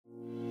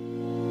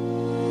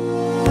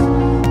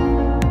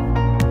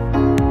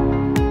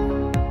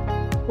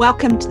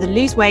Welcome to the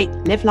Lose Weight,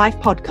 Live Life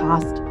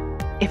podcast.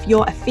 If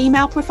you're a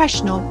female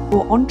professional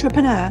or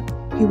entrepreneur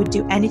who would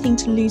do anything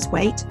to lose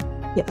weight,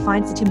 yet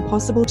finds it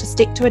impossible to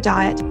stick to a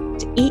diet,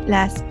 to eat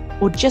less,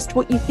 or just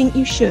what you think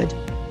you should,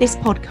 this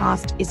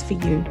podcast is for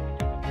you.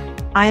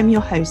 I am your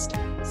host,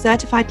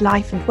 certified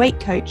life and weight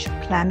coach,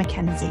 Claire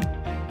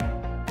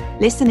McKenzie.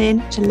 Listen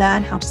in to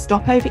learn how to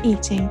stop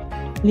overeating,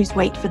 lose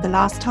weight for the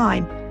last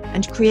time,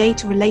 and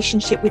create a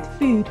relationship with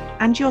food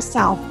and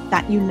yourself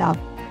that you love,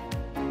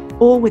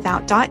 all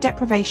without diet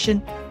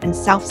deprivation and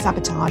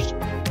self-sabotage.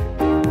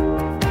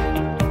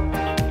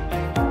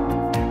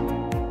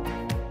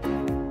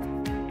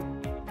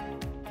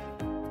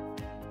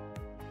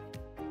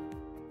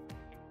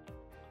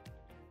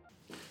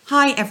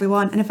 Hi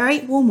everyone, and a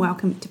very warm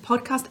welcome to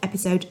podcast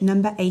episode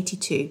number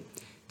 82.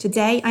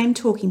 Today I am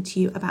talking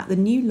to you about the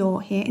new law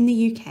here in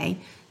the UK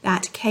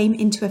that came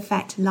into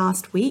effect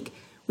last week,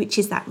 which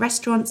is that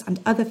restaurants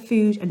and other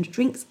food and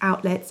drinks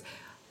outlets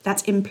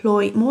that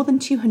employ more than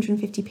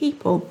 250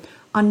 people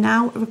are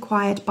now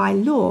required by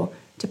law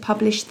to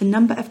publish the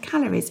number of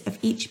calories of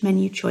each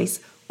menu choice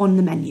on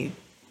the menu.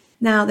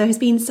 Now, there has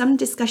been some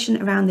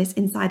discussion around this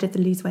inside of the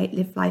Lose Weight,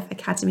 Live Life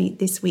Academy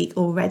this week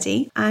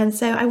already. And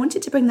so I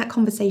wanted to bring that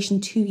conversation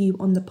to you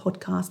on the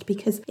podcast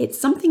because it's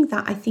something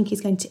that I think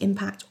is going to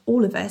impact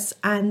all of us.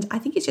 And I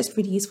think it's just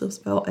really useful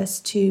for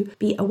us to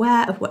be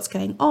aware of what's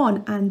going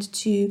on and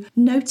to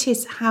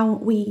notice how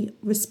we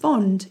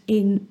respond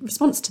in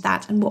response to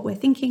that and what we're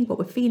thinking, what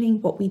we're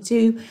feeling, what we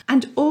do,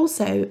 and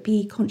also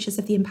be conscious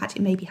of the impact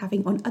it may be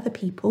having on other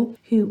people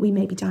who we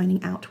may be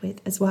dining out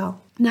with as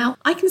well. Now,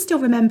 I can still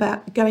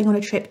remember going on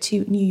a trip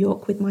to New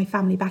York with my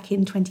family back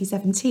in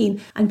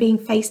 2017 and being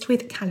faced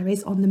with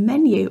calories on the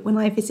menu when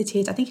I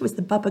visited, I think it was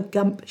the Bubba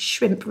Gump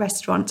Shrimp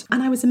restaurant.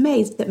 And I was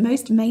amazed that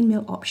most main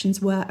meal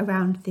options were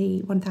around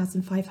the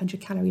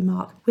 1,500 calorie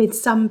mark, with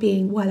some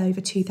being well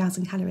over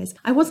 2,000 calories.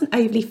 I wasn't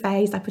overly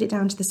fazed. I put it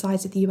down to the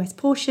size of the US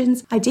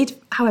portions. I did,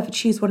 however,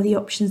 choose one of the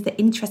options that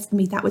interested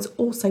me that was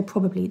also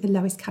probably the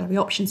lowest calorie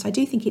option. So I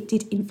do think it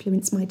did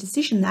influence my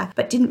decision there,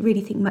 but didn't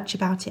really think much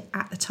about it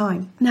at the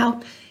time. Now,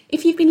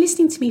 if you've been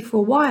listening to me for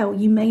a while,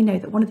 you may know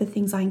that one of the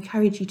things I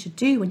encourage you to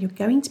do when you're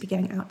going to be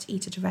going out to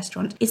eat at a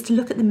restaurant is to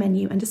look at the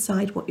menu and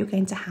decide what you're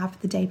going to have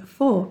the day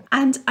before.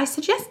 And I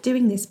suggest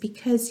doing this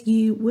because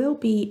you will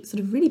be sort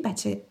of really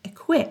better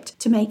equipped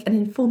to make an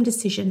informed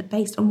decision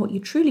based on what you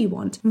truly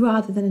want,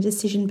 rather than a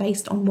decision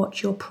based on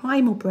what your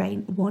primal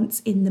brain wants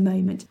in the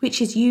moment,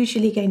 which is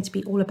usually going to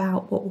be all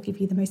about what will give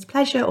you the most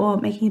pleasure, or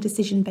making a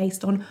decision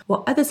based on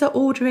what others are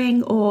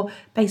ordering, or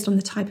based on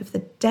the type of the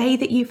day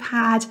that you've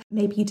had.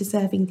 Maybe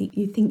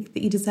you think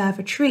that you deserve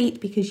a treat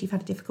because you've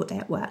had a difficult day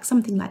at work,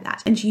 something like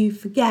that. And you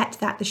forget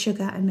that the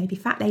sugar and maybe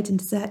fat-laden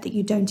dessert that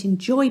you don't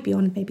enjoy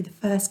beyond maybe the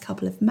first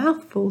couple of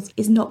mouthfuls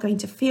is not going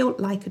to feel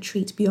like a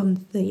treat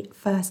beyond the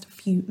first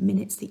few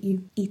minutes that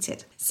you eat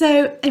it.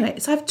 So anyway,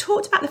 I've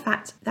talked about the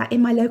fact that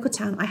in my local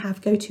town I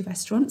have go-to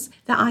restaurants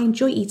that I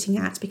enjoy eating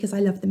at because I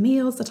love the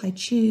meals that I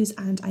choose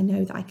and I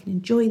know that I can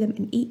enjoy them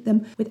and eat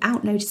them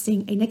without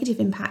noticing a negative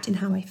impact in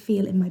how I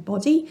feel in my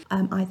body,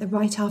 either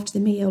right after the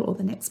meal or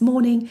the next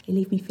morning. They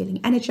leave me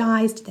feeling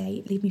energized,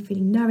 they leave me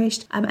feeling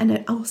nourished,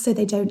 and also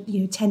they don't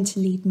tend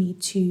to lead me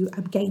to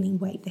gaining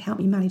weight. They help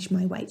me manage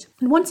my weight.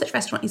 And one such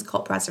restaurant is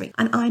Cop Brasserie,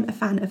 and I'm a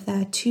fan of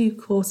their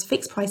 2-course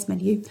fixed price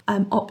menu,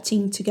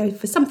 opting to go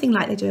for something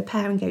like they do a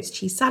pear and goat's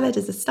cheese salad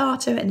as a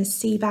starter and a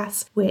sea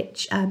bass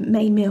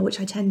main meal, which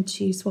I tend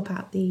to swap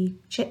out the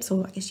chips,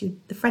 or I guess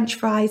the French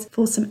fries,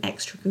 for some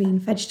extra green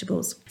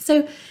vegetables.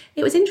 So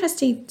it was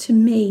interesting to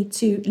me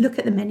to look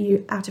at the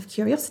menu out of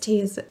curiosity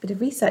as a bit of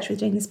research with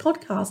doing this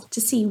podcast to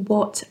see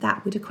what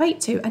that would equate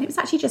to, and it was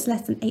actually just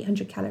less than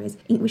 800 calories,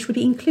 which would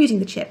be including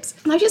the chips.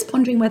 And I was just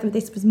pondering whether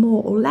this was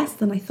more or less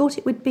than I thought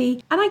it would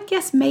be, and I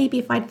guess maybe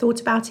if I'd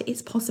thought about it,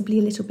 it's possibly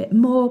a little bit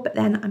more, but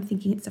then I'm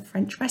thinking it's a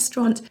French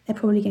restaurant. They're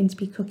probably going to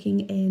be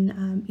cooking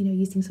in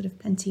using sort of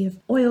plenty of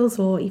oils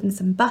or even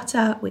some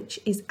butter, which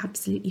is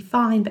absolutely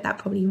fine, but that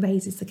probably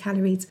raises the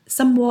calories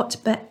somewhat.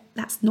 But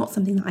that's not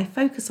something that I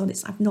focus on.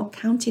 I've not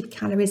counted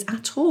calories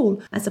at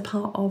all as a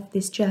part of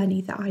this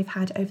journey that I've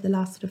had over the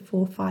last sort of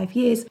 4 or 5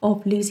 years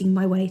of losing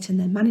my weight and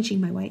then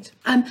managing my weight.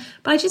 But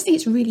I just think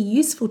it's really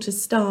useful to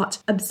start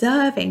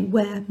observing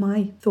where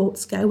my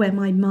thoughts go, where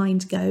my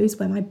mind goes,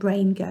 where my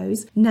brain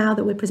goes, now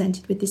that we're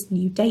presented with this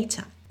new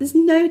data. There's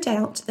no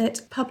doubt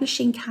that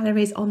publishing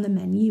calories on the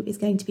menu is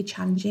going to be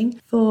challenging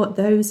for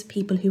those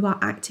people who are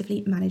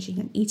actively managing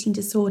an eating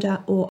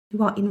disorder or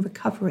who are in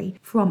recovery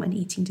from an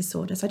eating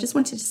disorder. So I just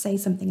wanted to say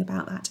something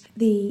about that.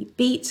 The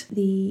Beat,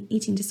 the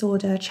eating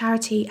disorder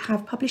charity,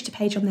 have published a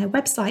page on their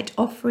website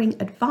offering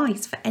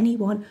advice for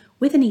anyone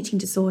with an eating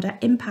disorder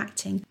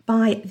impacting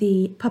by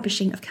the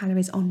publishing of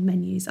calories on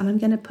menus. And I'm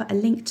going to put a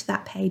link to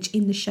that page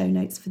in the show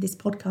notes for this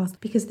podcast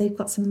because they've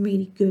got some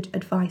really good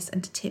advice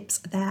and tips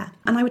there.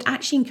 And I would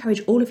actually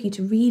encourage all of you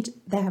to read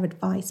their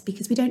advice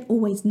because we don't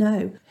always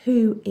know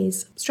who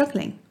is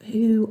struggling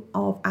who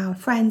of our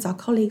friends, our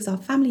colleagues, our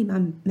family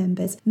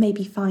members may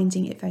be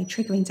finding it very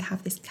triggering to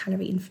have this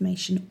calorie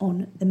information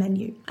on the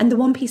menu. And the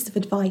one piece of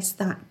advice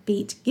that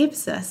Beat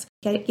gives us,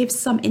 it gives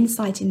some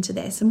insight into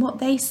this, and what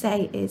they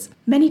say is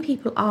many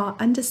people are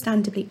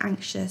understandably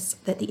anxious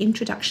that the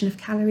introduction of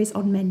calories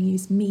on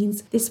menus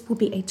means this will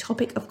be a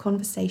topic of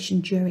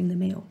conversation during the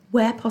meal.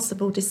 Where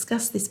possible,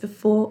 discuss this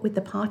before with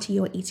the party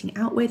you're eating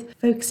out with,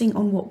 focusing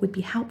on what would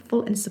be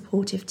helpful and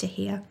supportive to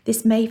hear.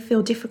 This may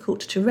feel difficult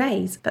to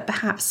raise, but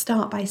perhaps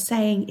start by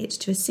saying it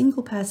to a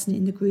single person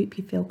in the group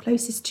you feel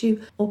closest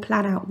to, or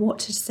plan out what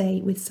to say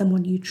with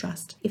someone you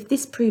trust. If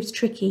this proves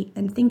tricky,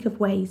 then think of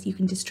ways you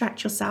can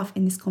distract yourself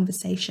in this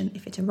conversation.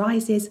 If it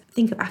arises,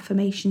 think of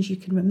affirmations you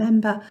can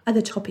remember,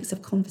 other topics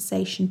of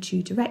conversation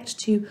to direct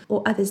to,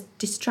 or other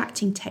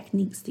distracting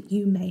techniques that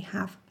you may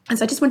have. And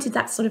so I just wanted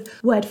that sort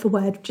of word for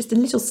word, just a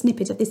little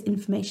snippet of this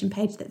information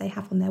page that they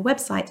have on their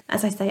website.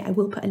 As I say, I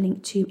will put a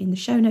link to in the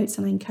show notes,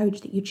 and I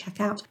encourage that you check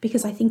out,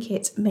 because I think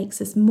it makes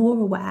us more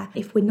aware,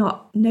 if we're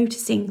not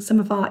noticing some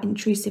of our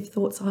intrusive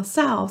thoughts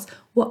ourselves,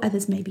 what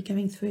others may be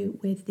going through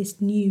with this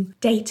new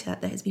data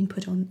that has been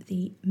put on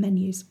the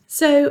menus.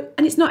 So,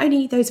 and it's not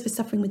only those of us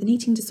suffering with an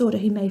eating disorder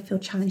who may feel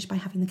challenged by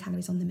having the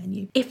calories on the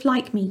menu. If,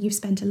 like me, you've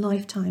spent a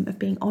lifetime of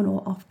being on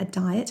or off a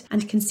diet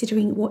and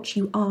considering what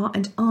you are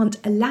and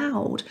aren't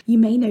allowed, you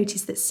may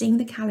notice that seeing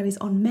the calories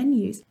on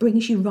menus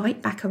brings you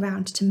right back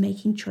around to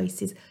making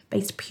choices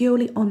based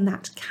purely on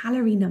that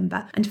calorie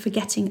number and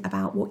forgetting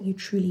about what you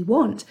truly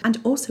want, and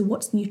also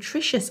what's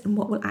nutritious and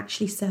what will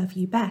actually serve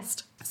you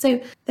best.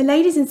 So the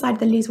ladies inside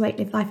the Lose Weight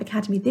Live Life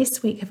Academy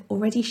this week have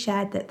already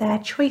shared that their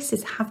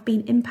choices have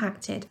been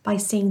impacted by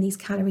seeing these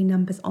calorie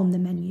numbers on the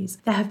menus.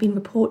 There have been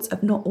reports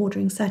of not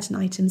ordering certain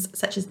items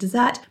such as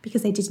dessert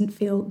because they didn't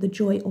feel the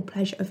joy or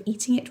pleasure of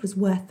eating it was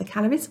worth the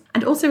calories,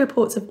 and also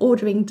reports of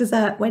ordering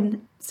dessert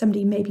when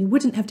somebody maybe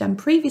wouldn't have done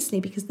previously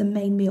because the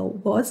main meal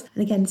was,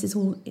 and again this is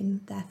all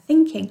in their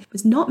thinking,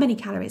 was not many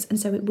calories, and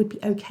so it would be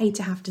okay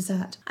to have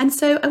dessert. And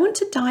so I want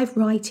to dive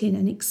right in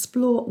and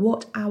explore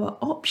what our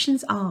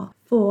options are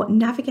for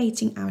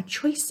navigating our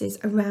choices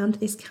around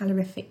this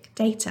calorific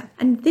data.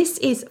 And this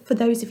is for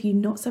those of you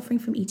not suffering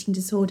from eating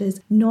disorders,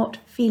 not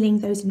feeling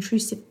those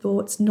intrusive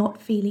thoughts, not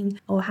feeling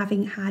or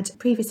having had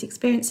previous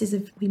experiences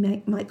of we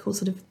might call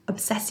sort of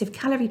obsessive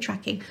calorie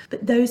tracking,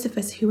 but those of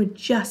us who are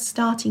just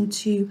starting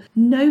to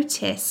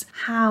notice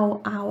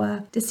how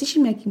our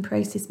decision-making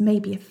process may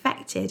be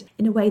affected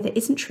in a way that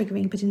isn't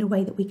triggering, but in a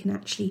way that we can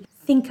actually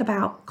think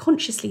about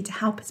consciously to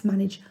help us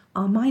manage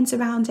our minds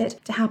around it,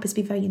 to help us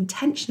be very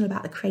intentional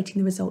about creating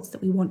the results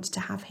that we want to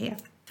have here.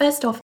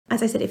 First off,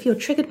 as I said, if you're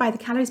triggered by the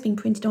calories being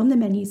printed on the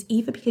menus,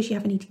 either because you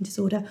have an eating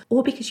disorder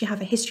or because you have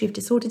a history of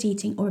disordered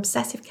eating or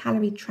obsessive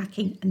calorie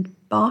tracking and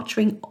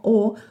bartering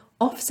or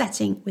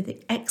offsetting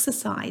with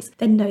exercise,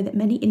 then know that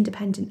many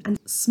independent and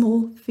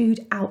small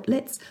food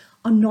outlets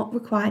are not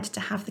required to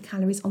have the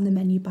calories on the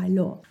menu by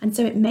law. And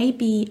so it may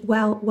be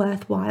well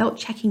worthwhile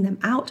checking them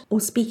out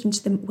or speaking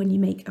to them when you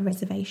make a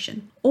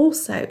reservation.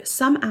 Also,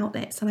 some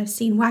outlets, and I've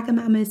seen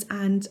Wagamama's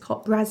and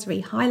Cop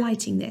Brasserie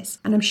highlighting this,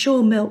 and I'm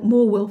sure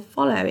more will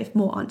follow if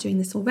more aren't doing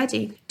this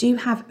already, do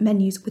have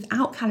menus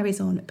without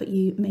calories on, but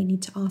you may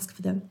need to ask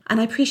for them.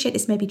 And I appreciate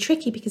this may be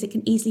tricky because it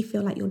can easily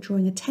feel like you're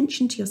drawing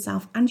attention to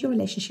yourself and your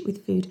relationship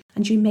with food,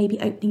 and you may be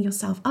opening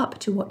yourself up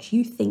to what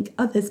you think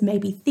others may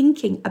be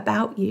thinking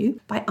about you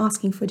by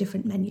asking for a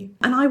different menu.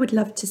 And I would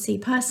love to see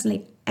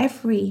personally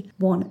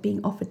everyone being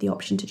offered the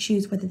option to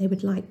choose whether they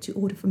would like to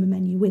order from a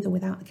menu with or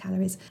without the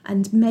calories,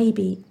 and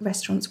maybe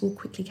restaurants will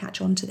quickly catch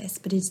on to this,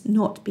 but it's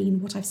not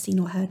been what I've seen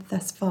or heard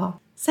thus far.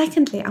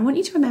 Secondly, I want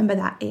you to remember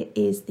that it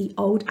is the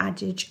old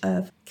adage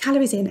of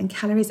calories in and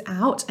calories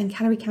out, and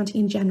calorie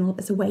counting in general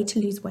as a way to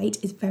lose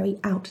weight is very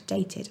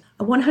outdated.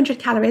 A 100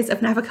 calories of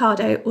an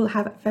avocado will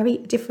have a very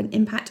different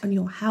impact on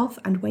your health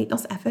and weight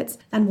loss efforts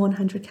than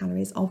 100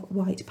 calories of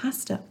white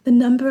pasta. The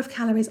number of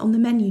calories on the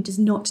menu does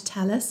not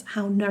tell us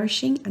how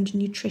nourishing and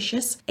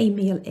nutritious a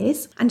meal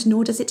is, and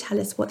nor does it tell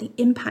us what the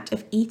impact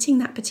of eating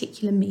that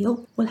particular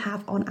meal will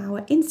have on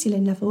our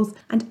insulin levels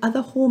and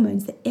other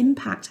hormones that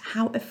impact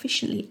how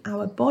efficiently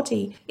our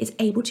body is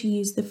able to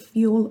use the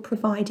fuel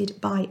provided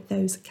by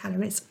those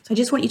calories. So I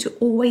just want you to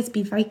always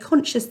be very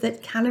conscious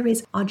that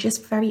calories are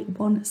just very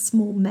one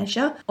small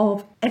measure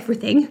of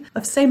everything,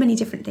 of so many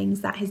different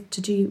things that has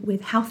to do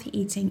with healthy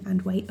eating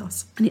and weight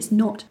loss. And it's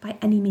not by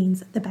any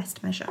means the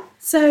best measure.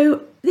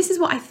 So this is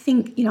what I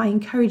think, I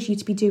encourage you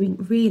to be doing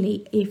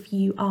really if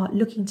you are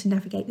looking to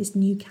navigate this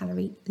new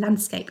calorie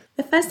landscape.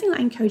 The first thing I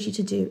encourage you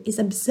to do is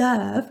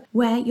observe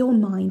where your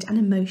mind and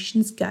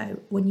emotions go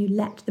when you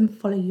let them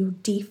follow your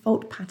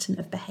default pattern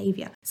of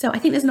behavior. So I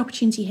think there's an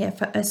opportunity here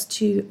for us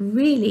to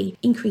really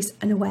increase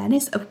an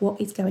awareness of what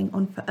is going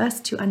on for us,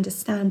 to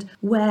understand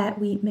where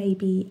we may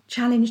be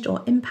challenged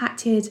or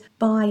impacted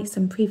by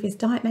some previous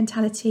diet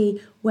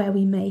mentality, where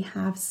we may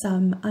have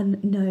some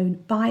unknown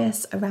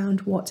bias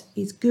around what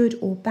is good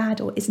or or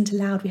bad or isn't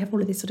allowed. We have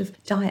all of this sort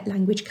of diet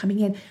language coming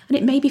in, and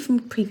it may be from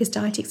previous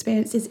diet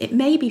experiences, it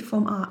may be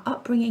from our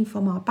upbringing,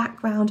 from our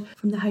background,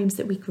 from the homes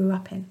that we grew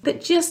up in.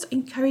 But just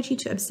encourage you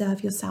to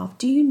observe yourself.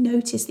 Do you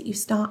notice that you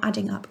start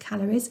adding up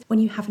calories when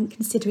you haven't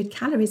considered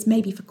calories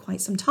maybe for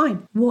quite some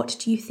time? What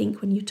do you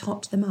think when you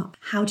tot them up?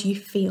 How do you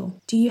feel?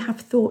 Do you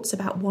have thoughts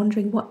about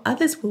wondering what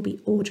others will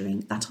be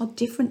ordering that are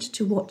different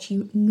to what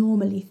you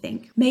normally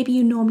think? Maybe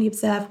you normally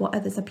observe what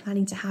others are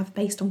planning to have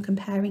based on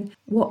comparing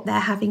what they're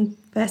having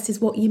versus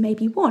what you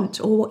maybe want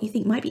or what you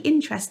think might be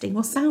interesting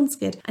or sounds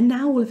good. And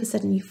now all of a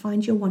sudden you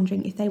find you're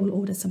wondering if they will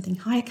order something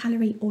higher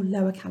calorie or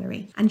lower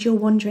calorie. And you're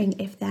wondering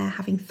if they're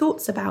having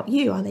thoughts about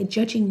you. Are they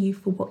judging you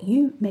for what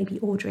you may be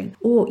ordering?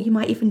 Or you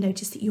might even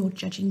notice that you're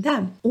judging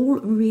them. All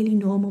really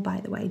normal,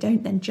 by the way.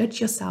 Don't then judge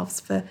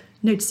yourselves for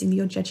noticing that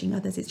you're judging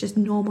others. It's just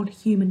normal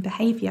human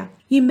behaviour.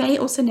 You may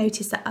also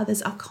notice that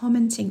others are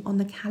commenting on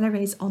the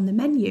calories on the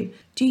menu.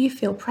 Do you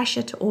feel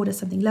pressure to order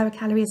something lower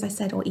calorie, as I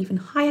said, or even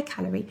higher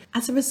calorie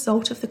as a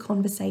result of the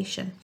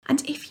conversation?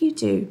 And if you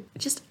do,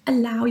 just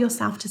allow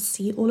yourself to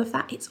see all of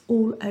that. It's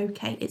all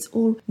okay. It's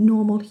all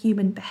normal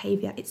human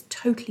behaviour. It's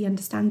totally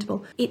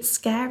understandable. It's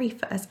scary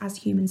for us as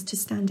humans to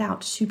stand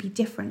out, to be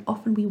different.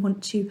 Often we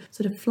want to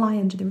sort of fly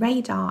under the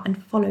radar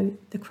and follow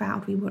the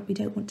crowd. We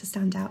don't want to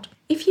stand out.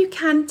 If you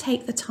can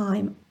take the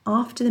time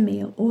after the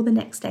meal or the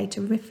next day to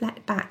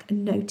reflect back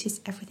and notice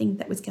everything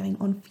that was going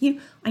on for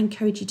you, I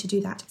encourage you to do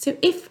that. So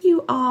if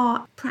you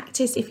are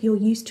if you're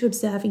used to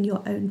observing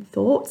your own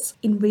thoughts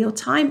in real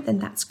time, then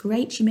that's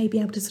great. You may be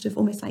able to sort of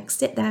almost like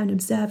sit there and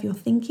observe your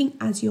thinking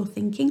as you're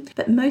thinking.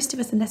 But most of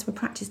us, unless we're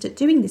practiced at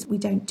doing this, we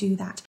don't do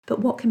that. But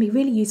what can be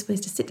really useful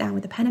is to sit down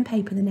with a pen and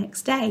paper the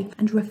next day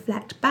and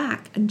reflect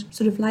back and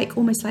sort of like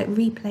almost like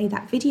replay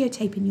that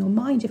videotape in your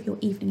mind if you're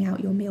evening out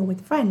your meal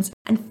with friends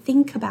and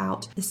think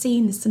about the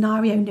scene, the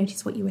scenario,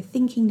 notice what you were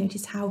thinking,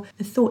 notice how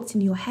the thoughts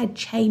in your head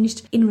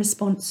changed in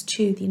response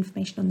to the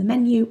information on the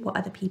menu, what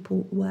other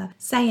people were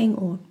saying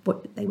or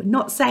what they were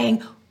not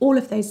saying, all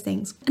of those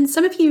things. And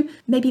some of you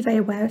may be very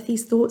aware of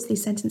these thoughts,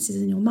 these sentences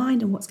in your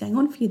mind and what's going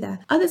on for you there.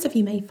 Others of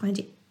you may find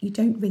it you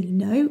don't really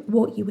know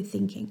what you were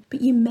thinking,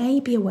 but you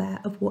may be aware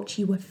of what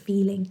you were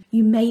feeling.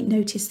 You may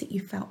notice that you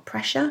felt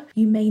pressure.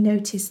 You may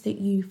notice that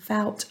you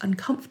felt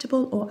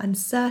uncomfortable or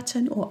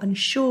uncertain or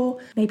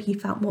unsure. Maybe you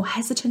felt more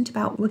hesitant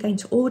about what we're going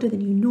to order than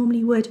you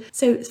normally would.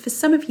 So for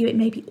some of you, it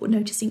may be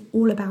noticing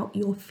all about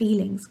your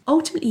feelings.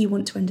 Ultimately, you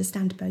want to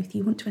understand both.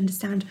 You want to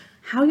understand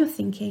how you're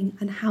thinking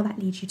and how that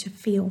leads you to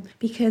feel.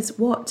 Because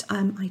what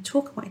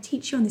I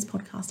teach you on this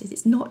podcast is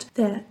it's not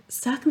the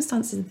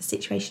circumstances of the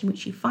situation in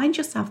which you find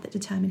yourself that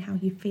determine how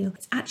you feel.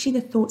 It's actually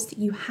the thoughts that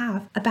you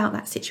have about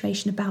that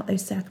situation, about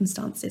those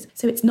circumstances.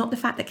 So it's not the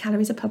fact that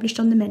calories are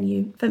published on the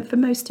menu. For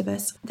most of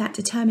us, that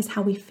determines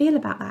how we feel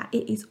about that.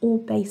 It is all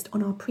based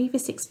on our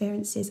previous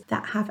experiences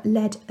that have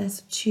led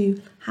us to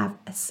have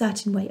a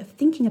certain way of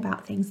thinking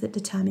about things that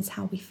determines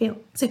how we feel.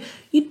 So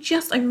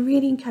I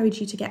really encourage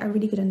you to get a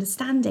really good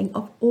understanding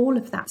of all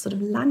of that sort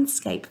of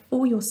landscape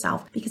for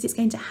yourself, because it's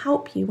going to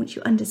help you. Once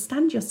you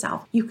understand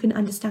yourself, you can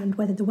understand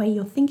whether the way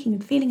you're thinking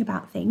and feeling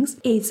about things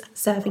is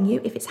serving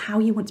you, if it's how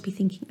you want to be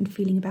thinking and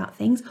feeling about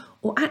things,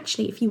 or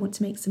actually if you want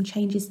to make some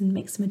changes and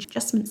make some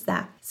adjustments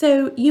there.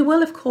 So you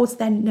will of course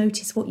then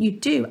notice what you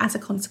do as a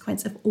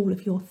consequence of all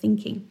of your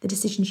thinking, the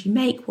decisions you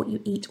make, what you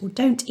eat or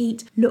don't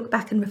eat. Look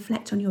back and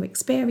reflect on your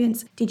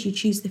experience. Did you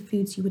choose the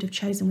foods you would have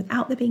chosen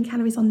without there being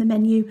calories on the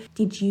menu?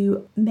 Did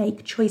you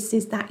make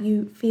choices that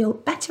you feel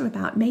better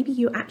about? Maybe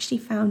you actually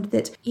found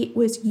that it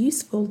was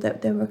useful,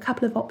 that there were a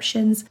couple of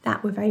options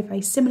that were very,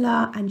 very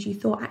similar, and you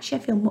thought,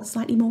 actually, I feel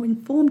slightly more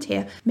informed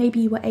here.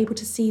 Maybe you were able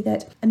to see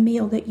that a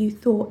meal that you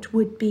thought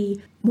would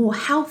be more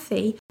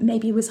healthy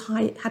maybe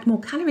had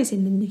more calories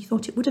in than you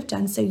thought it would have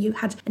done. So you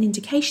had an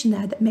indication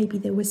there that maybe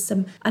there was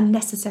some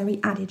unnecessary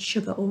added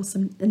sugar or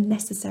some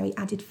unnecessary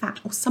added fat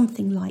or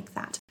something like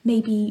that.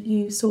 Maybe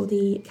you saw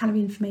the calorie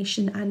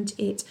information and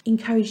it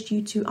encouraged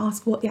you to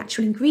ask what the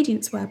actual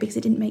ingredients were because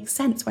it didn't make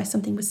sense why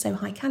something was so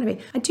high calorie.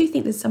 I do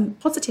think there's some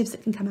positives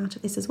that can come out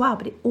of this as well,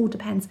 but it all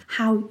depends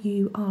how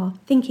you are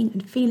thinking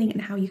and feeling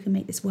and how you can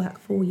make this work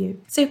for you.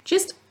 So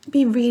just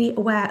be really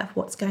aware of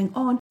what's going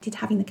on. Did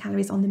having the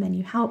calories on the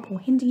menu help or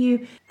hinder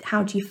you?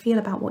 How do you feel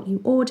about what you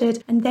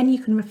ordered? And then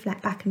you can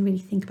reflect back and really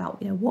think about,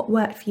 what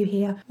worked for you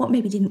here, what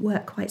maybe didn't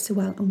work quite so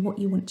well, and what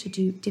you want to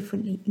do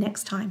differently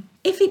next time.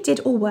 If it did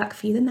all work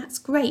for you, then that's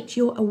great.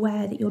 You're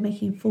aware that you're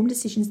making informed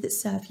decisions that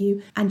serve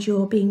you and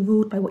you're being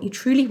ruled by what you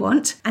truly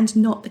want and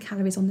not the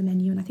calories on the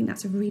menu. And I think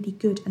that's a really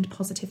good and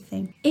positive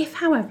thing. If,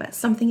 however,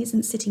 something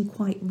isn't sitting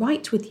quite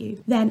right with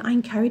you, then I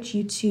encourage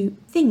you to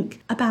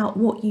think about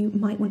what you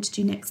might want to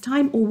do next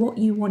time or what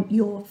you want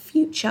your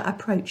future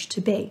approach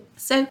to be.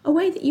 So a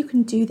way that you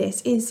can do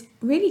this is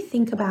really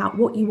think about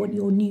what you want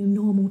your new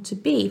normal to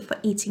be for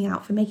eating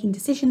out, for making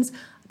decisions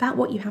about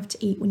what you have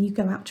to eat when you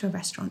go out to a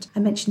restaurant. I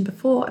mentioned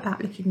before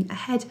about looking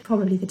ahead,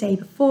 probably the day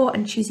before,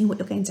 and choosing what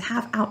you're going to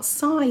have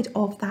outside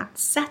of that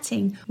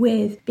setting,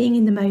 with being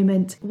in the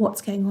moment,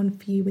 what's going on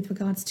for you with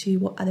regards to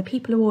what other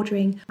people are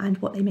ordering and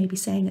what they may be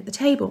saying at the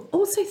table.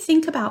 Also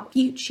think about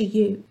future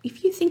you.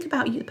 If you think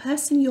about you, the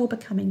person you're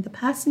becoming, the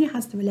person who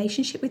has the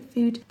relationship with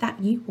food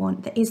that you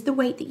want, that is the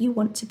weight that you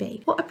want to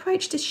be, what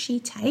approach does she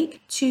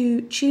take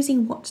to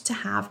choosing what to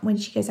have when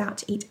she goes out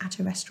to eat at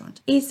a restaurant?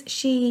 Is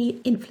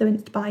she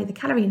influenced by the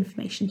calorie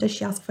information? Does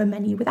she ask for a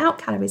menu without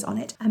calories on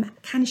it?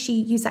 Can she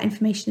use that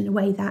information in a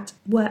way that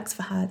works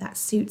for her, that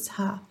suits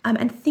her?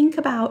 And think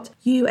about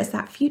you as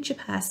that future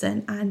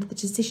person and the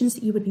decisions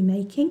that you would be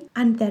making,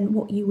 and then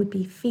what you would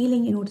be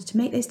feeling in order to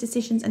make those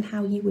decisions and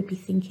how you would be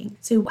thinking.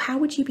 So how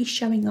would you be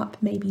showing up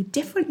maybe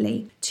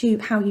differently to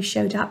how you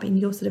showed up in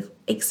your sort of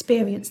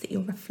experience that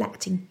you're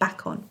reflecting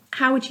back on?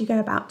 How would you go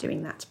about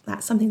doing that?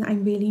 That's something that I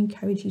really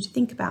encourage you to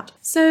think about.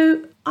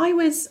 So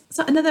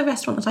another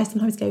restaurant that I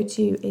sometimes go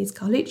to is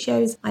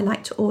Carluccio's. I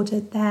like to order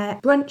their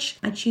brunch.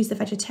 I choose the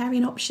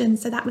vegetarian option.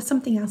 So that was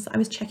something else that I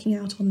was checking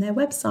out on their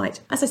website.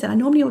 As I said, I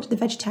normally order the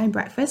vegetarian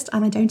breakfast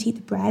and I don't eat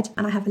the bread,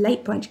 and I have a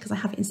late brunch because I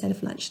have it instead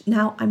of lunch.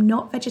 Now, I'm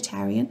not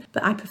vegetarian,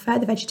 but I prefer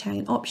the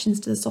vegetarian options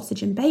to the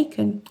sausage and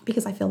bacon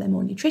because I feel they're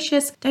more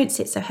nutritious, don't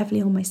sit so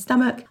heavily on my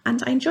stomach,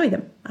 and I enjoy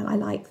them. And I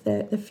like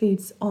the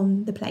foods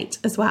on the plate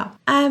as well.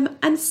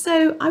 And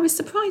so I was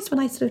surprised when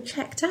I sort of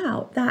checked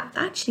out that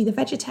actually the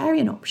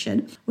vegetarian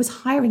option was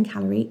higher in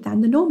calorie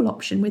than the normal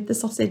option with the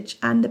sausage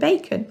and the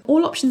bacon.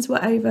 All options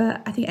were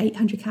over, I think,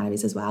 800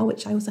 calories as well,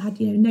 which I also had,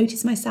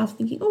 noticed myself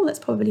thinking, oh, that's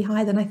probably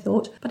higher than I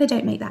thought, but I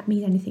don't make that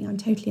mean anything. I'm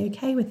totally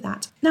okay with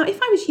that. Now,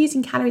 if I was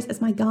using calories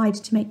as my guide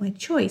to make my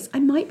choice, I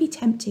might be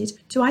tempted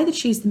to either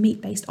choose the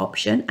meat-based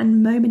option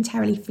and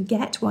momentarily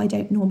forget why I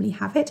don't normally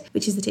have it,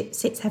 which is that it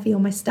sits heavy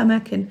on my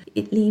stomach and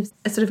it leaves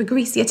a sort of a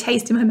greasier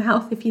taste in my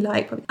mouth, if you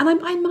like.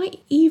 And I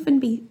might even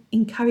be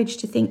encouraged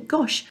to think,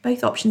 gosh,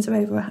 both options are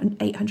over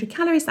 800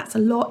 calories. That's a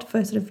lot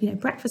for sort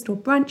of, breakfast or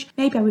brunch.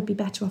 Maybe I would be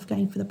better off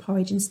going for the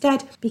porridge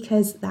instead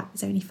because that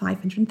is only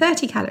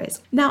 530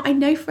 calories. Now, I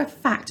know for a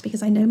fact,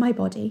 because I know my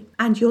body,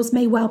 and yours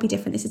may well be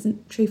different, this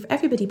isn't true for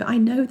everybody, but I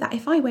know that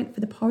if I went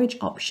for the porridge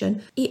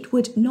option, it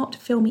would not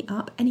fill me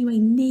up anywhere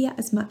near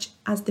as much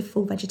as the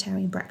full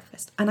vegetarian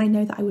breakfast. And I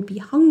know that I would be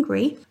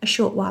hungry a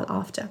short while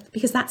after,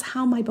 because that's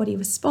how my body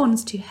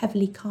responds to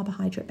heavily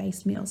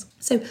carbohydrate-based meals.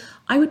 So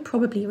I would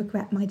probably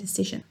regret my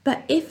decision.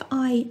 But if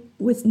I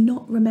was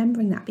not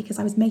remembering that because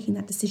I was making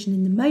that decision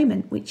in the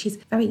moment, which is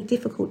very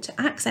difficult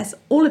to access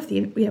all of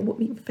the, what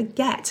we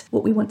forget,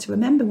 what we want to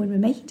remember when we're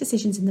making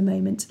decisions in the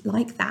moment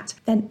like that,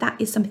 then that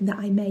is something that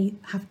I may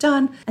have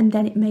done. And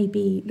then it may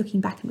be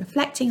looking back and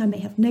reflecting, I may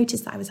have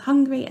noticed that I was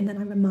hungry, and then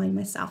I remind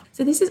myself.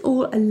 So this is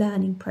all a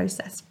learning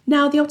process.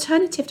 Now, the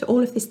alternative to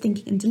all of this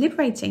thinking and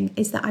deliberating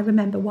is that I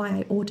remember why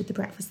I ordered the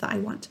breakfast that I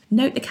want.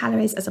 Note the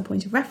calories as a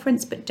point of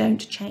reference, but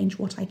don't change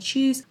what I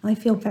choose. I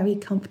feel very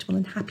comfortable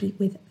and happy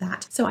with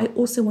that. So I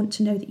also want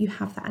to know that you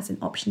have that as an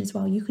option as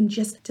well. You can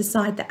just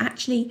decide that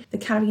actually the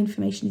calorie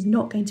information is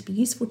not going to be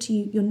useful to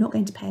you. You're not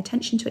going to pay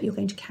attention to it. You're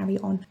going to carry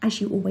on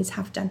as you always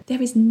have done.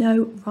 There is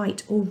no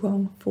right or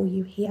wrong for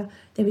you here.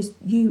 There is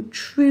you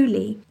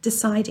truly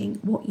deciding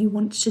what you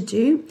want to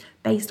do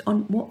based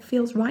on what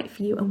feels right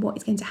for you and what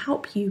is going to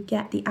help you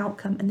get the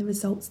outcome and the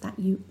results that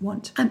you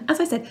want.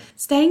 As I said,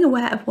 staying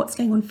aware of what's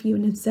going on for you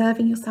and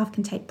observing yourself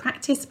can take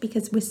practice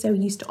because we're so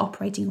used to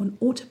operating on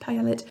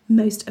autopilot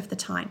most of the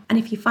time. And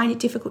if you find it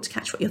difficult to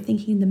catch what you're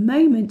thinking in the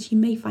moment, you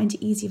may find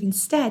it easier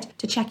instead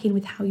to check in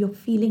with how you're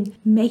feeling,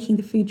 making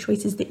the food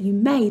choices that you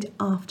made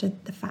after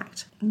the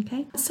fact.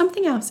 Okay.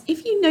 Something else,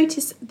 if you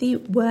notice the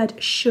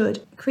word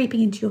should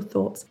creeping into your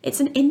thoughts, it's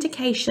an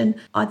indication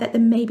that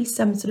there may be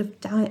some sort of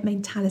diet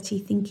mentality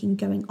thinking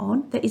going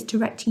on that is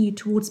directing you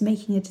towards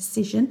making a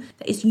decision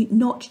that is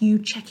not you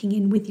checking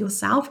in with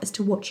yourself as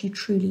to what you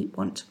truly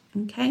want.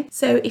 Okay,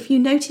 so if you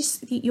notice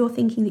that you're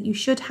thinking that you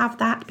should have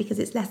that because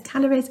it's less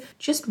calories,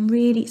 just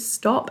really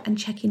stop and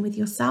check in with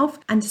yourself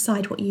and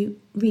decide what you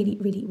really,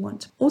 really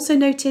want. Also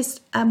notice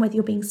whether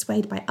you're being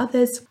swayed by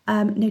others.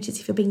 Notice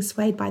if you're being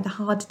swayed by the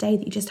hard day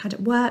that you just had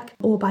at work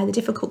or by the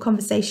difficult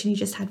conversation you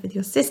just had with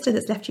your sister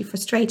that's left you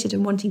frustrated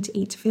and wanting to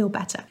eat to feel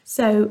better.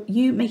 So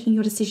you making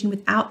your decision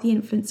without the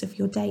influence of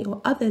your day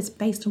or others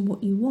based on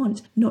what you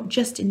want, not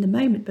just in the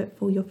moment, but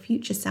for your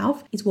future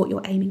self, is what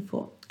you're aiming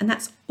for. And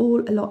that's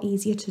all a lot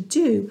easier to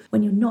do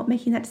when you're not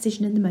making that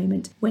decision in the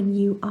moment, when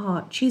you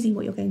are choosing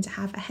what you're going to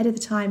have ahead of the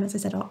time. As I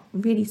said, I'll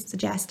really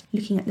suggest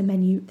looking at the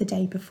menu the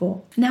day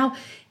before. Now,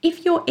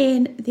 if you're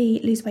in the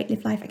Lose Weight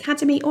Live Life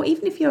Academy, or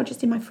even if you're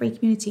just in my free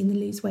community in the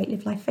Lose Weight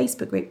Live Life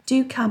Facebook group,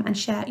 do come and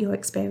share your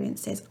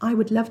experiences. I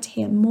would love to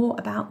hear more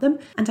about them,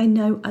 and I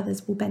know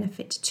others will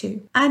benefit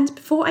too. And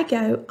before I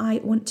go,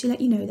 I want to let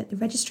you know that the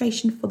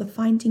registration for the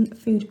Finding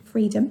Food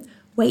Freedom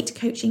Weight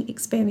Coaching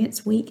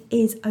Experience Week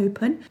is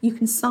open. You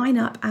can sign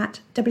up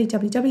at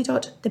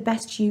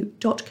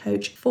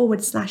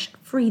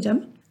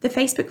www.thebestyou.coach/freedom. The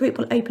Facebook group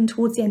will open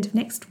towards the end of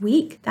next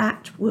week. I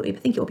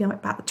think it will be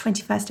about the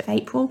 21st of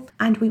April,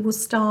 and we will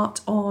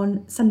start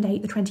on Sunday,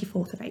 the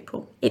 24th of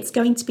April. It's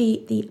going to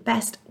be the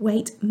best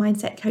weight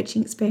mindset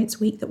coaching experience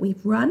week that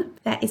we've run.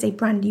 There is a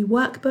brand new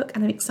workbook,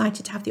 and I'm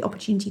excited to have the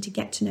opportunity to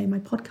get to know my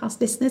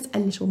podcast listeners a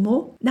little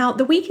more. Now,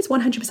 the week is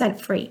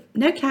 100% free.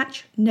 No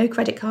catch, no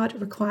credit card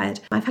required.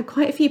 I've had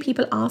quite a few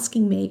people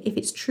asking me if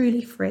it's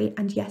truly free,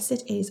 and yes,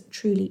 it is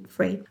truly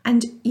free.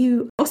 And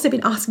you also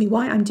been asking me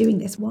why I'm doing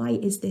this. Why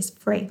is this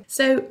free?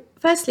 So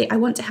firstly, I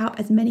want to help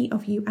as many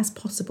of you as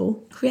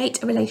possible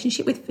create a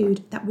relationship with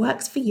food that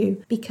works for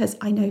you, because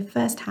I know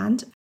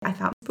firsthand I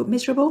felt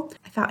miserable,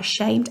 I felt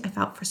ashamed, I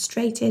felt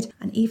frustrated,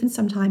 and even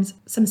sometimes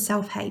some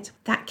self-hate.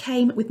 That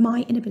came with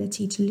my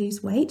inability to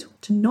lose weight,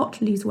 to not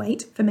lose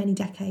weight for many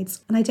decades.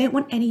 And I don't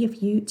want any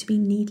of you to be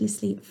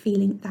needlessly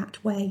feeling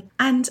that way.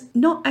 And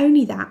not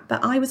only that,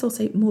 but I was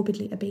also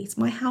morbidly obese.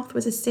 My health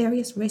was a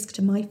serious risk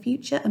to my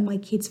future and my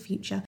kids'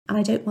 future. And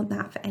I don't want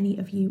that for any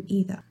of you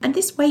either. And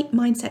this Weight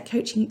Mindset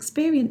Coaching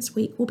Experience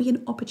Week will be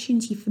an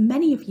opportunity for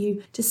many of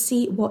you to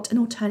see what an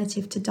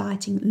alternative to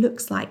dieting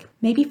looks like,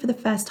 maybe for the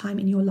first time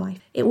in your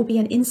life. It will be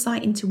an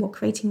insight into what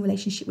creating a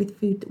relationship with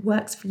food that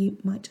works for you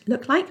might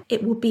look like.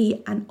 It will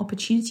be an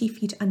opportunity for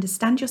you to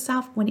understand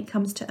yourself when it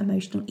comes to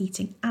emotional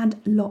eating, and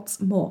lots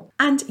more.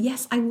 And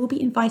yes, I will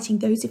be inviting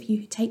those of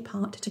you who take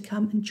part to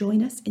come and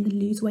join us in the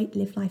Lose Weight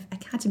Live Life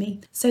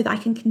Academy, so that I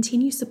can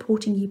continue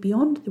supporting you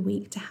beyond the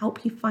week to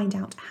help you find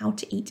out how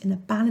to eat in a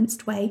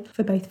balanced way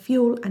for both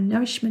fuel and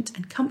nourishment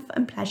and comfort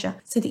and pleasure,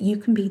 so that you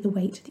can be the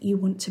weight that you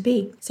want to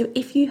be. So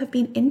if you have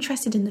been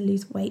interested in the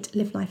Lose Weight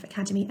Live Life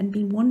Academy and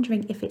been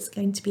wondering if it's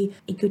going to be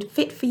a good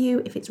fit for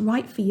you, if it's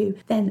right for you,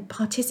 then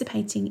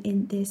participating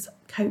in this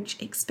Coach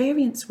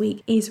Experience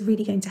Week is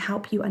really going to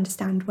help you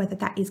understand whether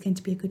that is going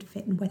to be a good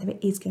fit and whether it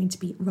is going to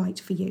be right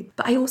for you.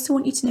 But I also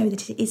want you to know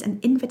that it is an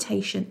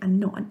invitation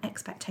and not an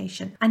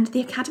expectation. And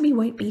the Academy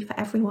won't be for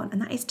everyone, and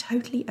that is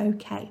totally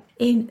okay.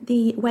 In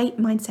the Weight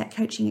Mindset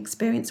Coaching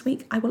Experience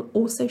Week, I will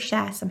also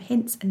share some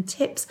hints and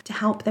tips to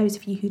help those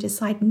of you who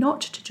decide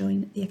not to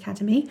join the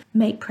Academy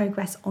make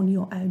progress on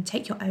your own,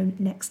 take your own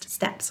next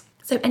steps.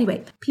 So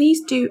anyway, please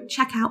do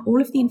check out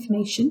all of the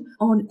information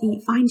on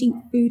the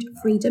Finding Food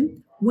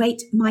Freedom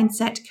Weight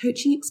Mindset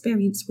Coaching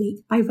Experience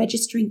Week by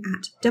registering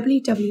at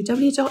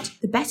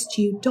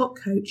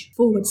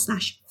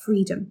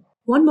www.thebestyou.coach/freedom.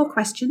 One more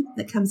question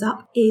that comes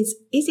up is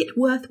it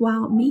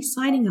worthwhile me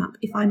signing up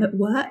if I'm at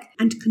work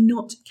and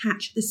cannot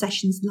catch the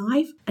sessions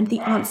live? And the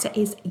answer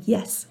is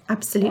yes,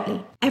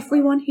 absolutely.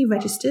 Everyone who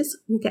registers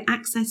will get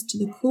access to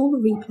the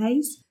call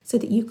replays so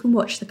that you can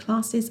watch the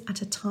classes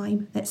at a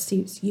time that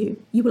suits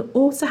you. You will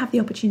also have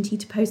the opportunity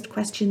to post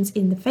questions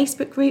in the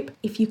Facebook group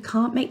if you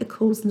can't make the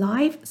calls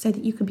live, so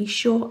that you can be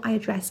sure I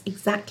address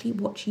exactly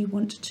what you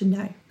want to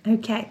know.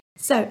 Okay.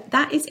 So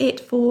that is it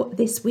for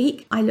this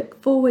week. I look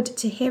forward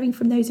to hearing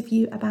from those of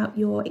you about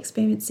your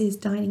experiences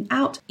dining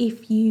out.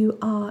 If you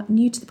are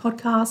new to the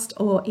podcast,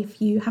 or if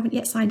you haven't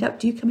yet signed up,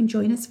 do come and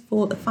join us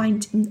for the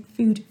Finding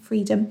Food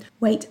Freedom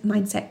Weight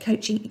Mindset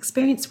Coaching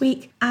Experience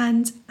Week,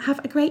 and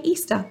have a great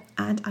Easter,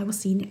 and I will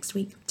see you next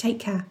week. Take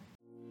care.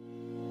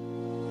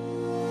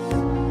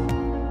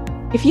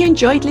 If you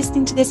enjoyed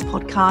listening to this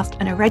podcast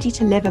and are ready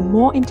to live a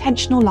more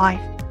intentional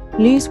life,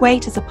 lose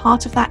weight as a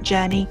part of that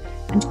journey,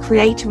 and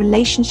create a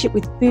relationship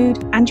with food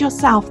and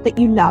yourself that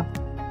you love,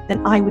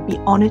 then I would be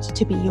honoured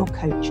to be your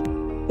coach.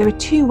 There are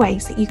 2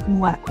 ways that you can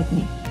work with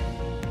me.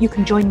 You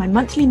can join my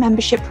monthly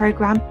membership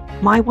program,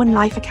 My One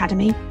Life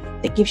Academy,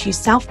 that gives you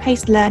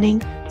self-paced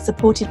learning,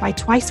 supported by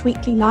twice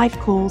weekly live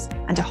calls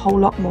and a whole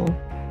lot more.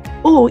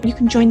 Or you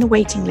can join the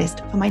waiting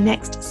list for my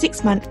next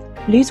 6-month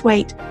Lose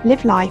Weight,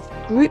 Live Life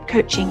group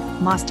coaching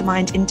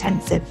mastermind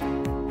intensive.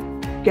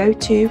 Go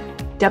to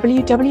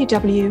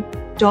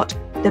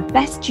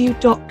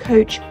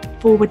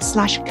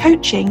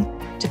www.thebestyou.coach/coaching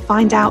to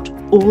find out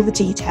all the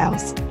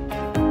details.